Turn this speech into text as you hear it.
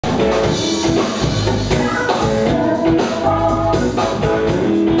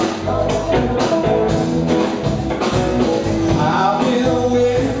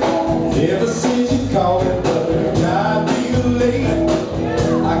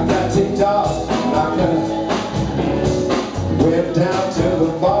Down to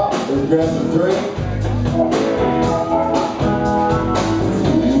the bar and grab a drink.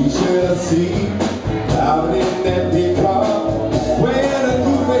 We should have seen out in that big car when a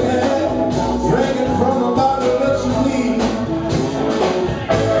goofy head drinking from a bottle that you need.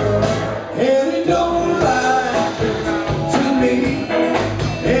 And it don't lie to me,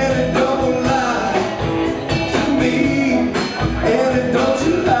 and it don't lie to me, and it don't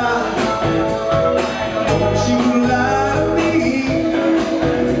you lie, don't you lie to me.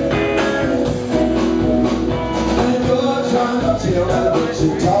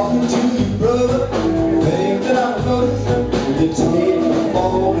 You're talking to your brother, things that I've noticed. You take the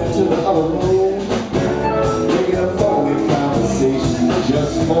phone into the other room, making a phony conversation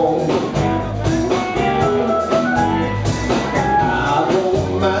just for me. I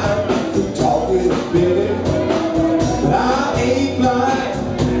don't mind who talking a bit, but I ain't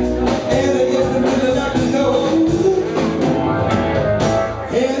blind, and I guess I really like to know.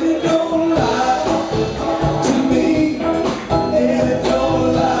 And it don't lie to me.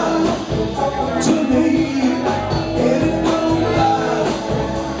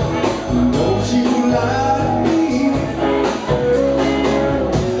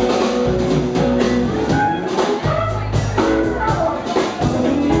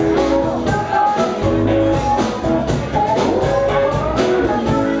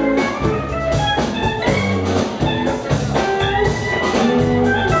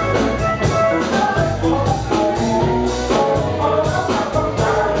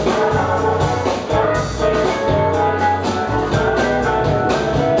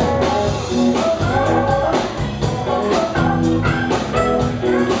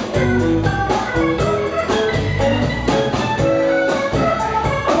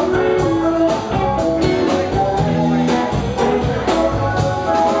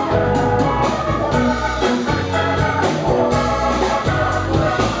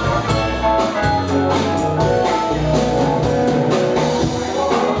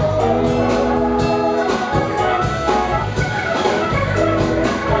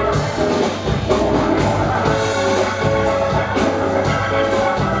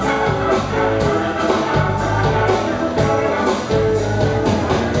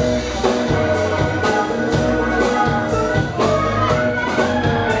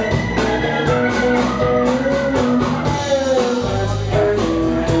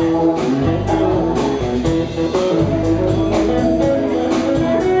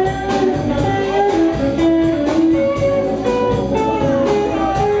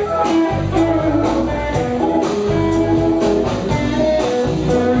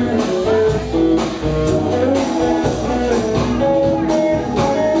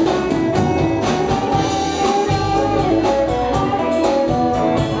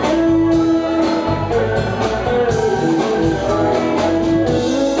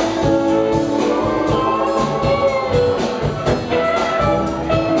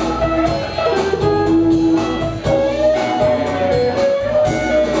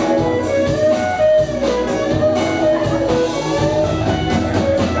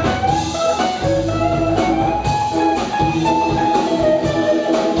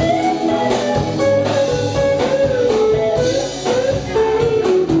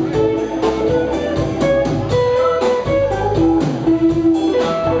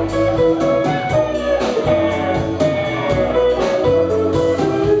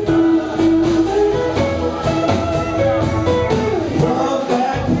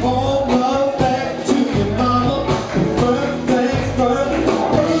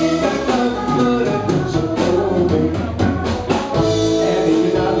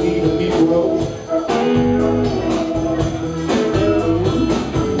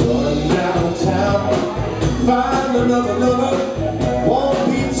 Find another lover, won't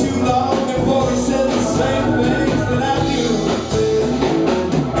be too long before he says the same things that I do.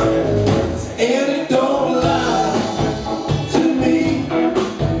 And it don't lie to me,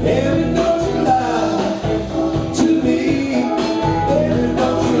 and it don't lie to me, and it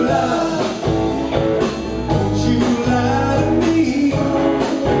don't lie, don't you lie to me,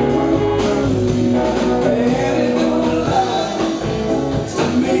 and it don't lie to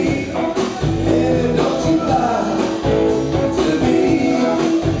me, and it don't you lie.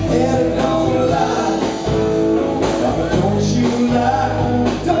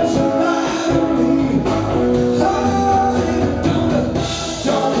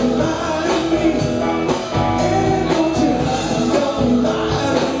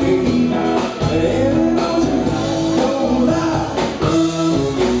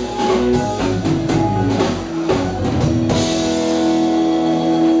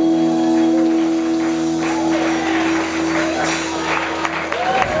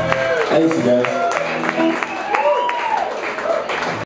 Thanks, guys.